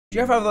Do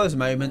you ever have those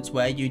moments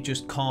where you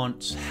just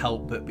can't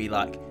help but be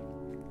like,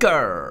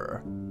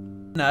 grrr?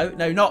 No,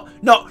 not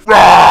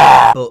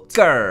but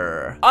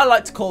grrr. I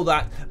like to call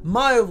that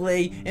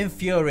mildly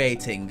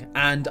infuriating.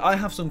 And I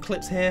have some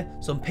clips here,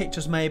 some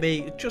pictures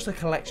maybe, just a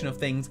collection of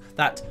things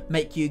that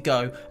make you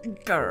go,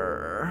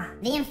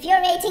 grrr. The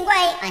infuriating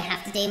way I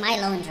have to do my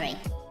laundry.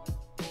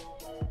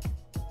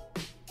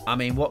 I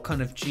mean, what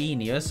kind of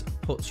genius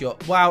puts your...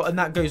 Wow, and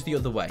that goes the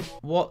other way.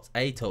 What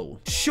a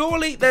tool.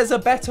 Surely there's a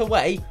better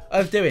way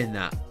of doing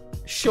that.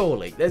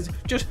 Surely. There's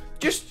just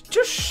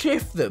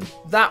shift them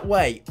that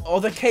way. Or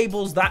the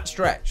cable's that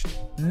stretched.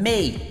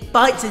 Me.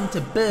 Bites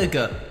into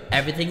burger.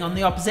 Everything on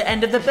the opposite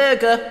end of the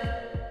burger.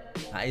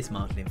 That is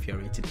mildly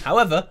infuriating.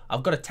 However,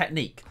 I've got a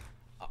technique.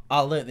 I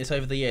learnt this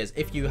over the years.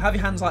 If you have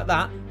your hands like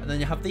that, and then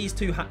you have these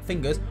two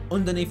fingers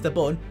underneath the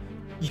bun,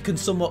 you can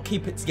somewhat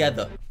keep it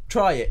together.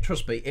 Try it,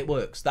 trust me, it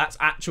works. That's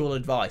actual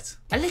advice.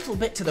 A little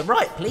bit to the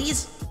right,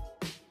 please.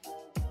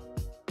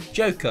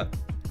 Joker.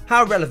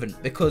 How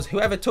relevant, because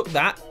whoever took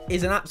that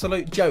is an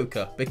absolute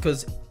joker,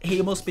 because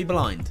he must be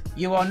blind.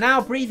 You are now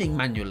breathing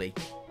manually.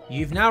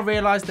 You've now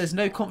realised there's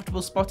no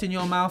comfortable spot in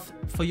your mouth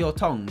for your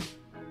tongue.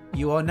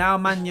 You are now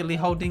manually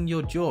holding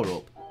your jaw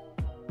up.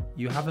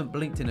 You haven't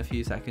blinked in a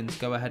few seconds,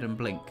 go ahead and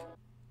blink.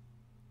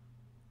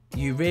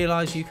 You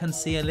realise you can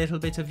see a little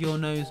bit of your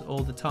nose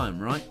all the time,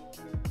 right?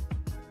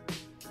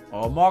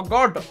 Oh my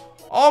god!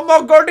 Oh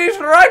my god, he's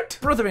right!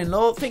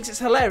 Brother-in-law thinks it's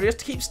hilarious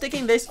to keep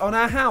sticking this on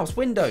our house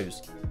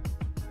windows.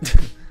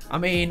 I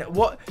mean,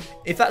 what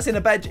if that's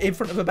in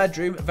front of a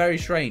bedroom? Very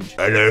strange.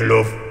 Hello,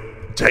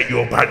 love. Take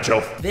your patch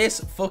off. This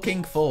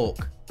fucking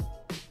fork.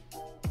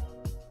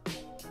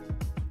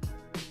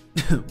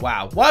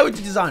 Wow, why would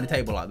you design a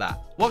table like that?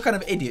 What kind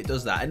of idiot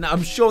does that? And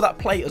I'm sure that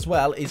plate as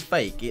well is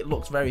fake. It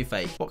looks very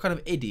fake. What kind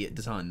of idiot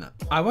designed that?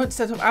 I won't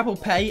set up Apple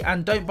Pay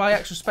and don't buy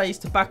extra space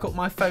to back up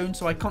my phone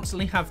so I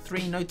constantly have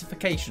 3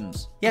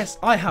 notifications. Yes,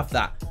 I have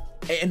that.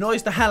 It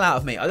annoys the hell out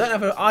of me. I don't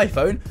have an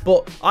iPhone,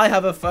 but I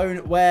have a phone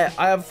where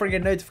I have a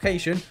friggin'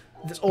 notification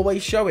that's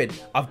always showing.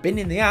 I've been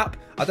in the app.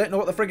 I don't know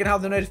what the friggin' hell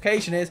the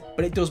notification is,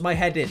 but it does my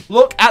head in.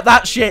 Look at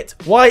that shit.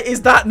 Why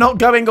is that not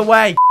going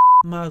away?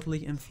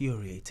 Mildly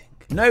infuriating.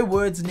 No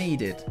words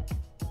needed.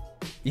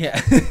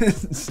 Yeah.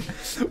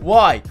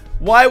 Why?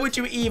 Why would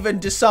you even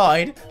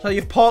decide? So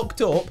you've parked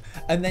up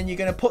and then you're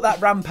going to put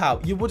that ramp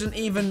out. You wouldn't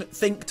even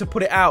think to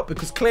put it out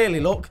because clearly,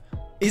 look,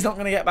 he's not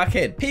going to get back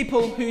in.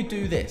 People who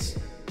do this.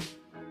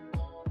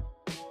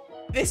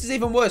 This is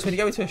even worse when you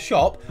go into a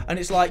shop and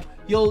it's like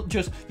you'll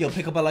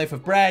pick up a loaf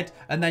of bread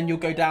and then you'll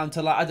go down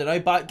to, like, I don't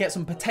know, get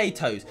some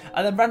potatoes,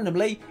 and then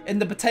randomly in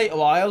the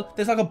potato aisle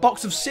there's like a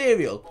box of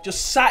cereal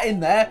just sat in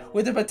there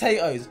with the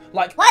potatoes.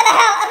 Like, why the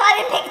hell have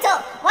I been picked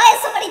up? Why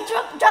has somebody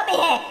dropped me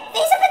here?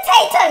 These are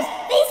potatoes.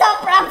 These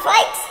aren't bran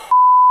flakes.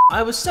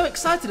 I was so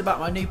excited about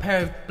my new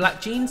pair of black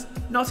jeans.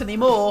 Not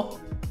anymore.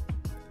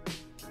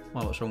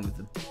 Well, what's wrong with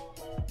them?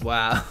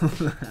 Wow.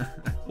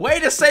 Way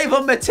to save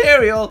on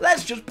material.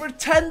 Let's just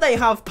pretend they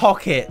have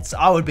pockets.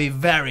 I would be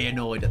very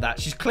annoyed at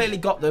that. She's clearly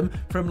got them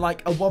from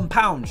like a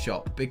 £1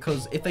 shop,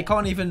 because if they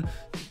can't even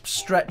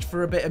stretch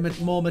for a bit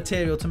of more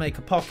material to make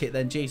a pocket,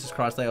 then Jesus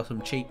Christ, they are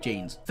some cheap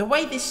jeans. The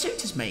way this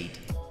suit is made.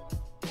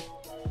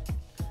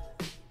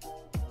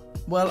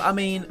 Well, I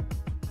mean,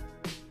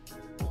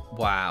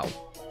 wow.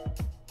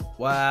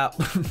 Wow.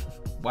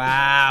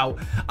 Wow.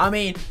 I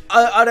mean,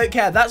 I don't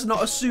care. That's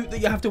not a suit that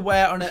you have to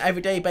wear on an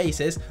everyday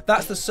basis.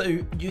 That's the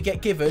suit you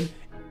get given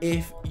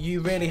if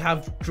you really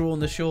have drawn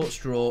the short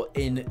straw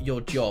in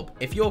your job.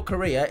 If your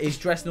career is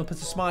dressing up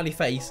as a smiley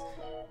face,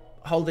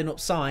 holding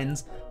up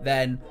signs,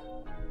 then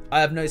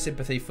I have no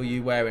sympathy for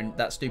you wearing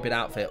that stupid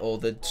outfit or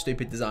the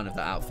stupid design of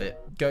that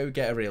outfit. Go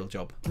get a real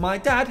job. My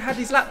dad had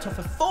his laptop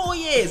for 4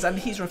 years and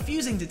he's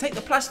refusing to take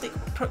the plastic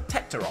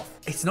protector off.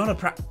 It's not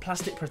a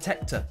plastic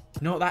protector.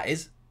 You know what that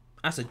is?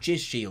 That's a jizz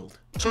shield.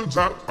 Turns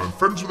out I'm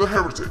friends with a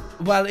heretic.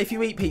 Well, if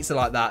you eat pizza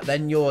like that,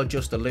 then you're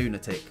just a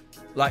lunatic.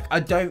 Like, I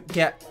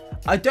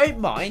don't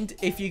mind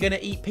if you're going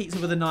to eat pizza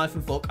with a knife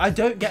and fork. I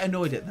don't get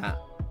annoyed at that.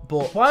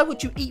 But why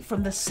would you eat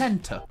from the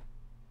centre?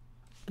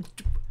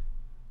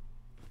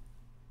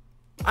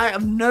 I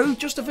have no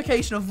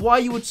justification of why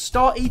you would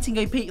start eating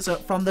a pizza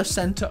from the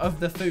centre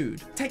of the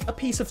food. Take a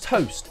piece of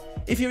toast.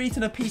 If you're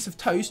eating a piece of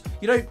toast,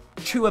 you don't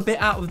chew a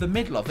bit out of the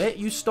middle of it.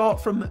 You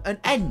start from an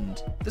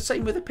end. The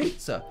same with a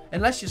pizza.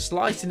 Unless you're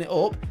slicing it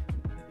up,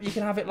 you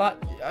can have it like...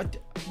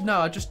 No,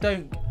 I just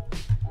don't...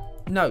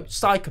 No,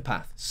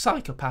 psychopath.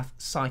 Psychopath.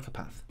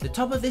 Psychopath. The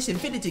top of this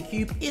infinity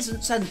cube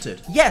isn't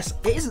centered. Yes,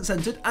 it isn't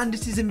centered, and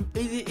it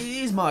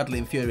is mildly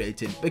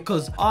infuriating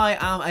because I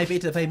am a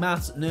bit of a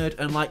maths nerd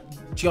and like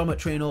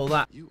geometry and all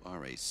that. You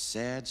are a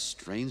sad,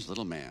 strange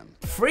little man.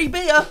 Free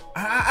beer?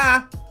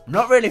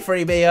 Not really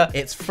free beer.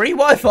 It's free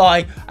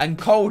Wi-Fi and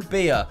cold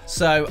beer.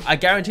 So I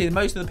guarantee that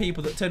most of the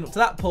people that turn up to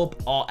that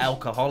pub are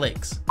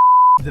alcoholics.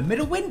 The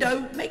middle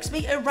window makes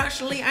me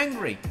irrationally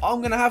angry. I'm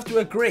going to have to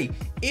agree.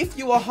 If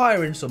you are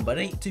hiring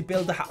somebody to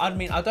build a house, I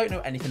mean, I don't know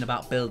anything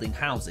about building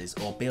houses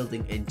or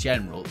building in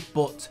general,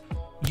 but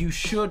you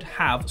should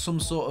have some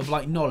sort of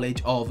like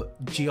knowledge of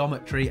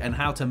geometry and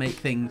how to make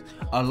things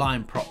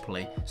align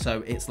properly.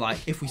 So it's like,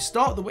 if we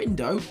start the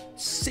window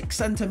 6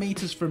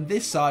 centimeters from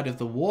this side of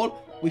the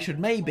wall, we should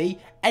maybe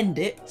end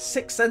it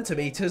 6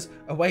 centimeters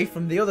away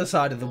from the other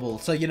side of the wall.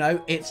 So, you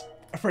know, it's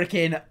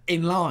freaking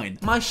in line.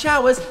 My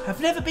showers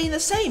have never been the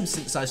same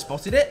since I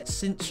spotted it.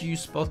 Since you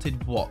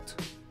spotted what?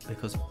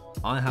 Because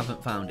I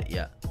haven't found it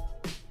yet.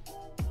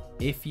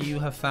 If you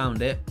have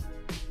found it,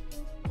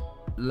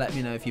 let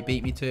me know if you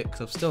beat me to it, because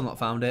I've still not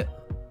found it.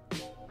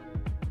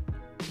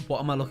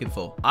 What am I looking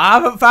for? I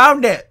haven't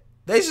found it!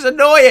 This is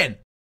annoying!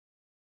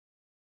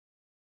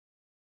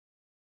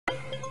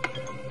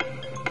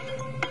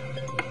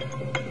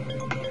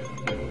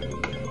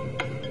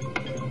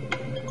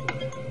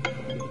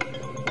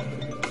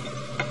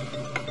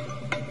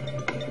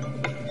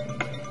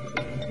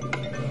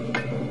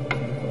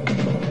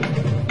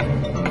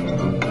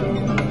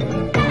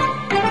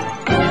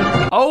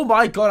 Oh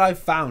my god, I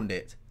found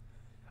it.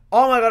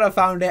 Oh my god, I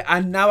found it,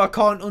 and now I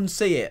can't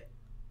unsee it.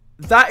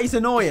 That is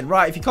annoying.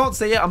 Right, if you can't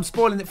see it, I'm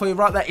spoiling it for you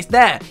right there. It's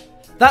there.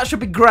 That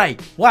should be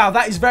great. Wow,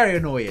 that is very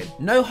annoying.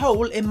 No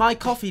hole in my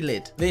coffee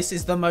lid. This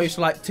is the most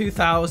like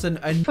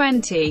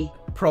 2020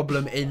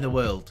 problem in the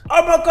world.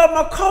 Oh my god,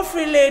 my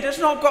coffee lid has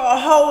not got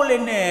a hole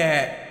in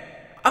it.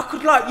 I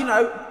could, like, you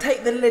know,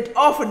 take the lid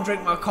off and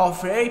drink my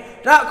coffee.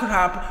 That could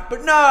happen.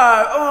 But no.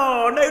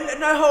 Oh,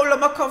 no hole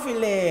on my coffee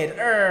lid.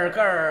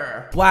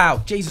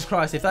 Wow, Jesus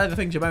Christ. If they're the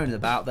things you're moaning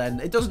about, then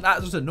that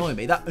doesn't annoy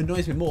me. That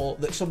annoys me more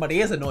that somebody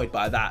is annoyed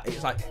by that.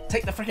 It's like,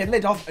 take the freaking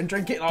lid off and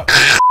drink it like...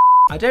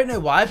 I don't know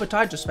why, but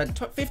I just spent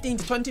 15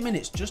 to 20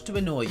 minutes just to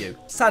annoy you.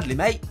 Sadly,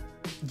 mate,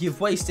 you've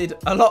wasted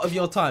a lot of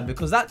your time,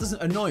 because that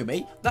doesn't annoy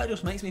me. That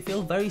just makes me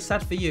feel very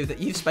sad for you that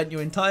you've spent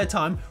your entire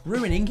time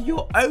ruining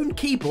your own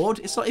keyboard.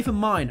 It's not even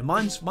mine.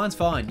 Mine's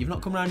fine. You've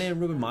not come around here and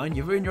ruined mine.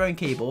 You've ruined your own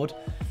keyboard,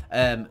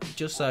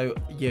 just so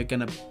you're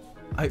gonna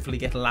hopefully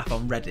get a laugh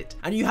on Reddit.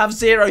 And you have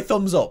 0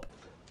 thumbs up.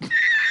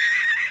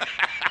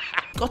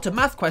 Got a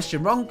math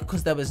question wrong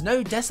because there was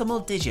no decimal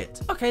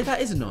digit. Okay, that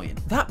is annoying.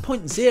 That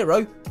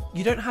 0.0,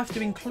 you don't have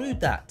to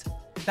include that.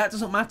 That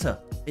doesn't matter.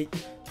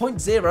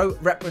 0.0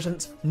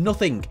 represents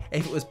nothing.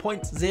 If it was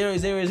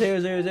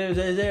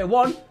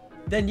 0.0000001,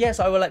 then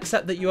yes, I will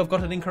accept that you have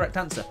got an incorrect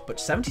answer.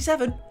 But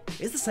 77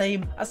 is the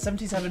same as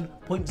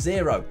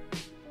 77.0.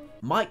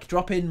 Mic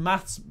dropping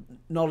maths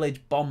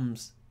knowledge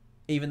bombs,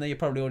 even though you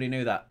probably already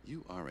knew that.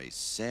 You are a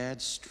sad,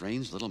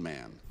 strange little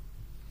man.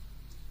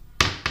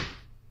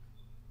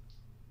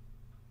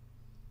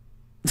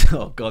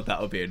 Oh god,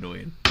 that would be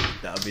annoying.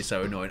 That would be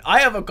so annoying. I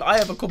have a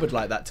cupboard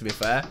like that, to be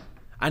fair,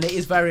 and it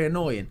is very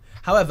annoying.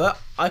 However,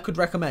 I could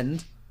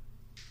recommend...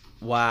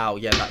 Wow,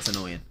 yeah, that's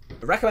annoying.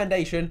 A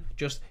recommendation,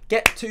 just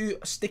get 2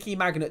 sticky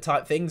magnet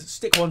type things,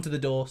 stick one to the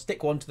door,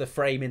 stick one to the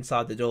frame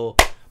inside the door.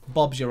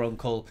 Bob's your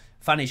uncle,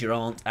 Fanny's your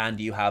aunt, and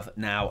you have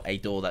now a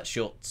door that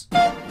shuts.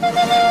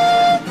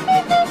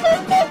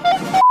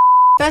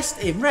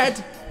 Best in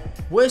red,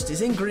 worst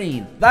is in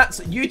green. That's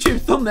YouTube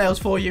thumbnails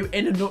for you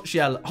in a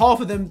nutshell. Half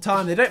of them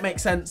time they don't make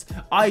sense.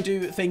 I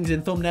do things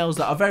in thumbnails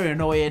that are very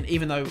annoying,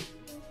 even though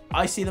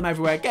I see them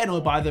everywhere, get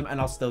annoyed by them, and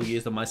I'll still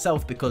use them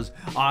myself because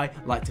I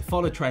like to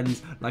follow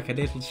trends like a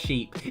little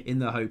sheep in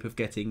the hope of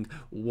getting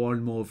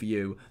 1 more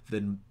view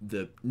than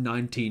the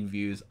 19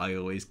 views I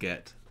always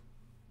get.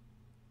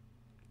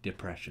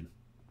 Depression.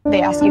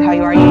 They ask you how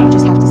you are, you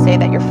just have to say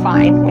that you're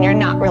fine when you're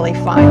not really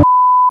fine.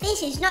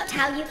 This is not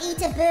how you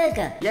eat a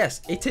burger.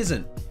 Yes, it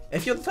isn't.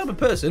 If you're the type of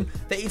person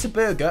that eats a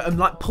burger and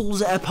like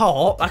pulls it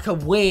apart like a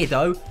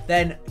weirdo,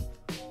 then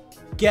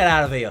get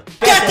out of here.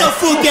 Get the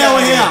fuck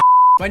out of here!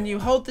 When you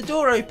hold the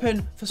door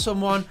open for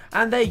someone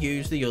and they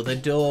use the other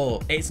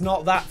door. It's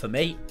not that for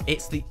me.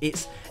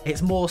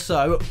 It's more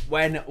so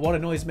when what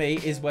annoys me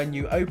is when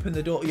you open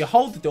the door, you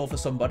hold the door for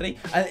somebody,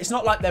 and it's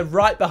not like they're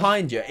right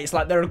behind you. It's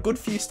like they're a good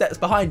few steps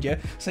behind you.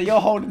 So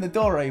you're holding the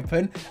door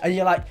open and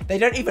you're like, they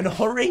don't even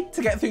hurry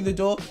to get through the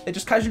door. They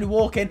just casually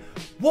walk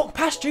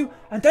past you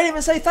and don't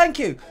even say thank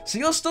you. So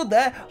you're stood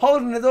there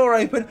holding the door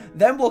open,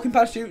 then walking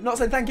past you, not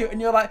saying thank you, and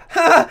you're like,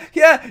 ha,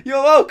 yeah,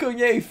 you're welcome,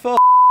 you fuck.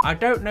 I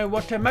don't know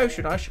what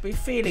emotion I should be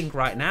feeling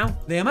right now.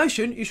 The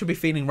emotion you should be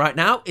feeling right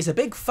now is a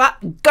big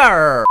fat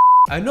grrr.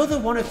 Another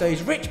one of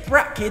those rich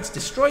brat kids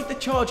destroyed the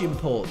charging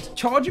port.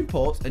 Charging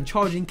ports and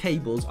charging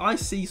cables, I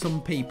see some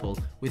people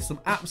with some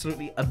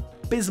absolutely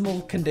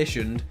abysmal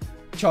conditioned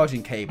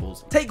charging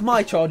cables. Take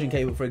my charging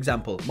cable, for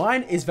example.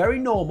 Mine is very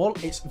normal.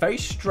 It's very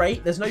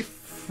straight. There's no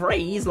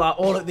phrase like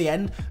all at the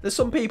end. There's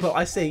some people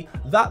I see,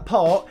 that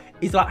part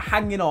is like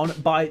hanging on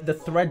by the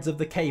threads of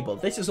the cable.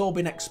 This has all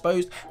been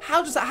exposed.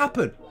 How does that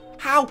happen?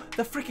 How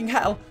the freaking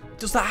hell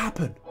does that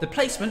happen? The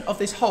placement of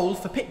this hole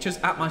for pictures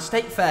at my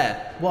state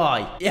fair.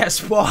 Why?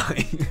 Yes,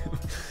 why?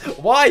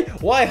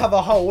 Why have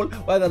a hole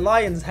where the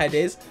lion's head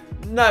is?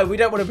 No, we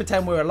don't want to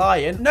pretend we're a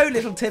lion. No,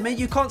 little Timmy,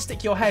 you can't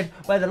stick your head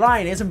where the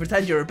lion is and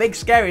pretend you're a big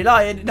scary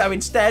lion. No,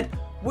 instead,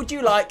 would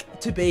you like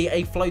to be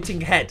a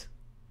floating head?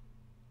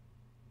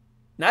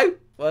 No?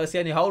 Well, it's the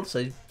only hole,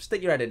 so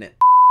stick your head in it.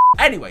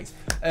 Anyways,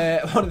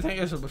 I want to thank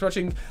you so much for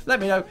watching. Let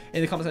me know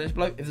in the comment section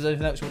below if there's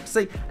anything else you want to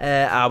see.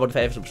 I want to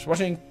thank you so much for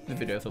watching. The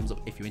video a thumbs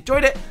up if you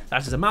enjoyed it.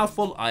 That is a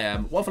mouthful. I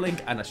am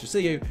waffling, and I shall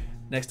see you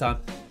next time.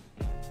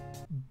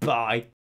 Bye.